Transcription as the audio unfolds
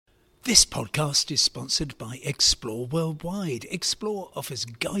This podcast is sponsored by Explore Worldwide. Explore offers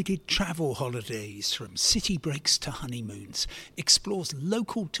guided travel holidays from city breaks to honeymoons. Explore's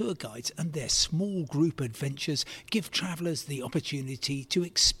local tour guides and their small group adventures give travellers the opportunity to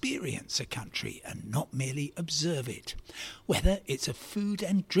experience a country and not merely observe it. Whether it's a food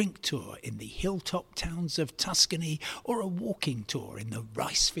and drink tour in the hilltop towns of Tuscany or a walking tour in the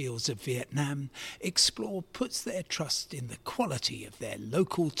rice fields of Vietnam, Explore puts their trust in the quality of their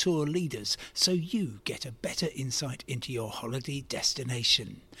local tour leaders so you get a better insight into your holiday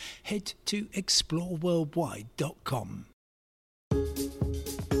destination. Head to exploreworldwide.com.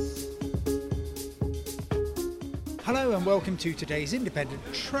 Hello and welcome to today's independent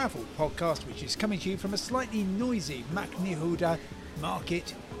travel podcast, which is coming to you from a slightly noisy Yehuda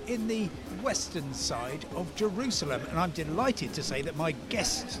market in the western side of Jerusalem. And I'm delighted to say that my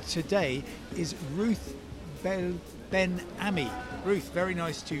guest today is Ruth Ben Ami. Ruth, very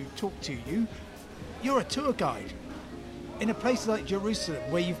nice to talk to you. You're a tour guide in a place like Jerusalem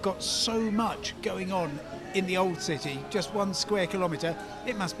where you've got so much going on in the old city, just 1 square kilometre.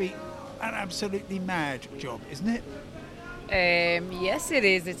 It must be an absolutely mad job, isn't it? Yes, it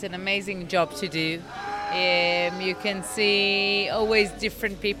is. It's an amazing job to do. You can see always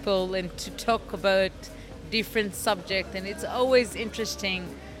different people and to talk about different subjects, and it's always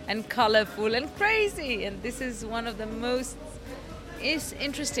interesting and colorful and crazy. And this is one of the most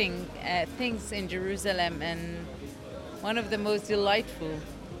interesting things in Jerusalem, and one of the most delightful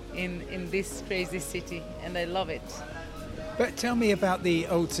in this crazy city, and I love it. But tell me about the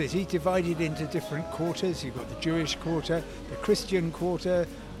old city, divided into different quarters. You've got the Jewish quarter, the Christian quarter,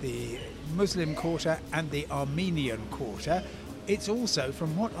 the Muslim quarter and the Armenian quarter. It's also,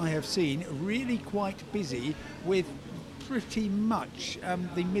 from what I have seen, really quite busy with pretty much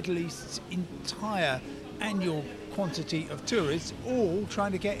the Middle East's entire annual quantity of tourists, all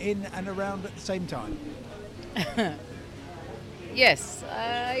trying to get in and around at the same time. Yes,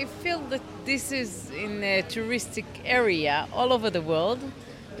 I feel that this is in a touristic area all over the world,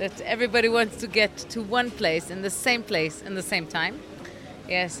 that everybody wants to get to one place in the same time.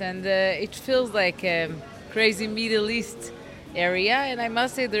 Yes, and it feels like a crazy Middle East area, and I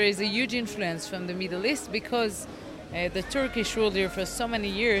must say there is a huge influence from the Middle East because the Turkish ruled here for so many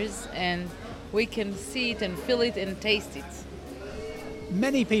years, and we can see it and feel it and taste it.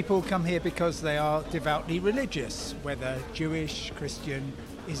 Many people come here because they are devoutly religious, whether Jewish, Christian,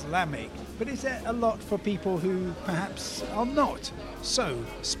 Islamic. But is there a lot for people who perhaps are not so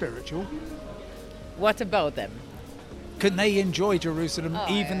spiritual? What about them? Can they enjoy Jerusalem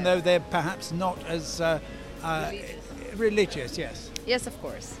even though they're perhaps not as religious? Yes. Yes, of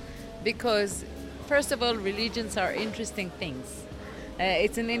course. Because, first of all, religions are interesting things.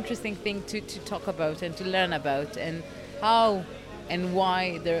 It's an interesting thing to talk about and to learn about, and how and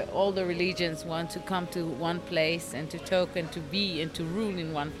why all the religions want to come to one place and to talk and to be and to rule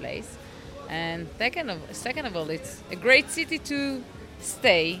in one place. And second of all, it's a great city to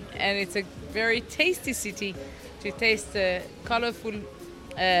stay, and it's a very tasty city to taste colorful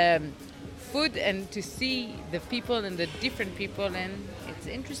food and to see the people and the different people. And it's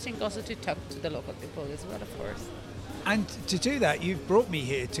interesting also to talk to the local people as well, of course. And to do that, you've brought me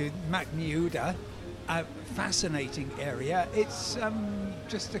here to Yehuda, a fascinating area. It's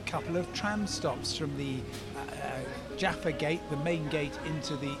just a couple of tram stops from the Jaffa Gate, the main gate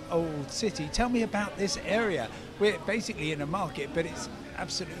into the old city. Tell me about this area. We're basically in a market, but it's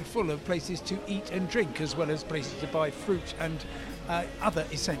absolutely full of places to eat and drink, as well as places to buy fruit and other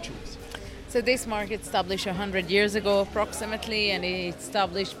essentials. So this market established 100 years ago approximately, and it's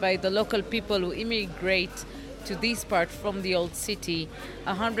established by the local people who immigrate to this part from the old city.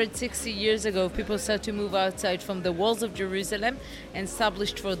 160 years ago, people started to move outside from the walls of Jerusalem and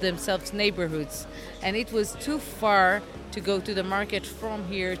established for themselves neighborhoods. And it was too far to go to the market from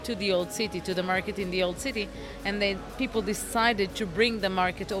here to the old city, to the market in the old city. And then people decided to bring the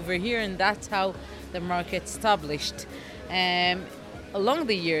market over here, and that's how the market established. Along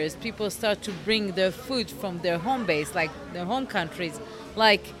the years, people start to bring their food from their home base, like their home countries,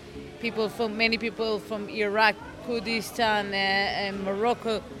 like many people from Iraq, Kurdistan, and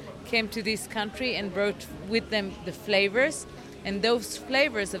Morocco came to this country and brought with them the flavors, and those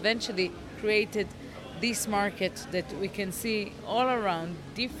flavors eventually created this market that we can see all around,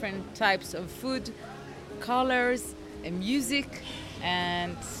 different types of food, colors, and music,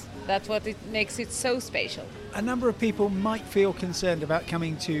 and that's what it makes it so special. A number of people might feel concerned about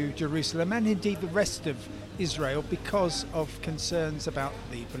coming to Jerusalem and indeed the rest of Israel because of concerns about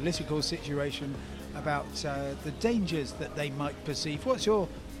the political situation, about the dangers that they might perceive. What's your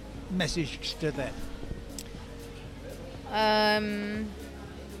message to them?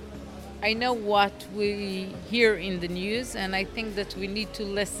 I know what we hear in the news, and I think that we need to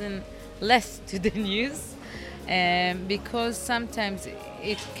listen less to the news, because sometimes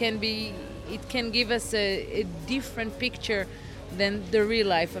it can give us a different picture than the real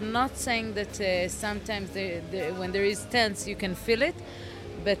life. I'm not saying that sometimes when there is tense you can feel it,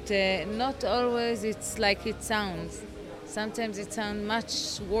 but not always it's like it sounds. Sometimes it sounds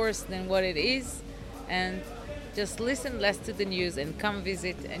much worse than what it is, and just listen less to the news and come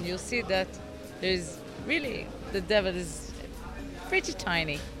visit, and you'll see that there's really, the devil is pretty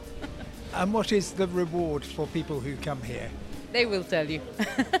tiny. And what is the reward for people who come here? They will tell you.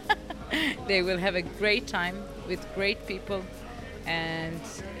 They will have a great time with great people, and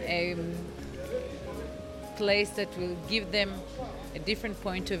a place that will give them a different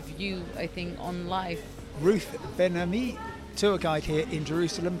point of view, I think, on life. Ruth Ben Ami, tour guide here in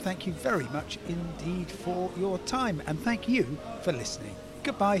Jerusalem, thank you very much indeed for your time, and thank you for listening.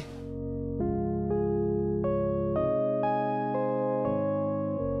 Goodbye.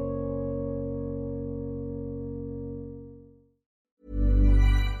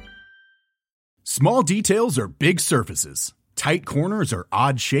 Small details are big surfaces. Tight corners are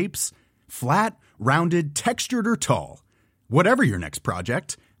odd shapes. Flat, rounded, textured, or tall. Whatever your next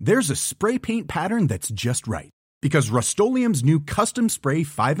project, there's a spray paint pattern that's just right. Because Rust-Oleum's new Custom Spray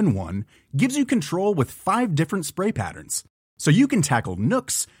 5-in-1 gives you control with 5 different spray patterns. So you can tackle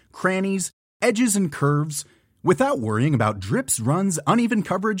nooks, crannies, edges, and curves without worrying about drips, runs, uneven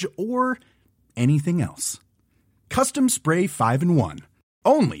coverage, or anything else. Custom Spray 5-in-1.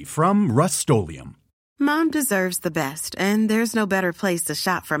 Only from Rust-Oleum. Mom deserves the best, and there's no better place to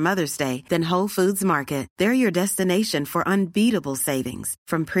shop for Mother's Day than Whole Foods Market. They're your destination for unbeatable savings,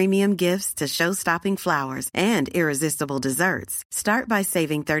 from premium gifts to show-stopping flowers and irresistible desserts. Start by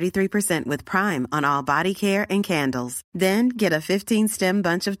saving 33% with Prime on all body care and candles. Then get a 15-stem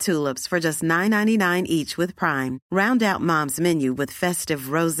bunch of tulips for just $9.99 each with Prime. Round out Mom's menu with festive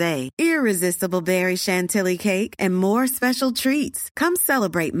rosé, irresistible berry chantilly cake, and more special treats. Come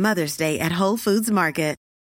celebrate Mother's Day at Whole Foods Market.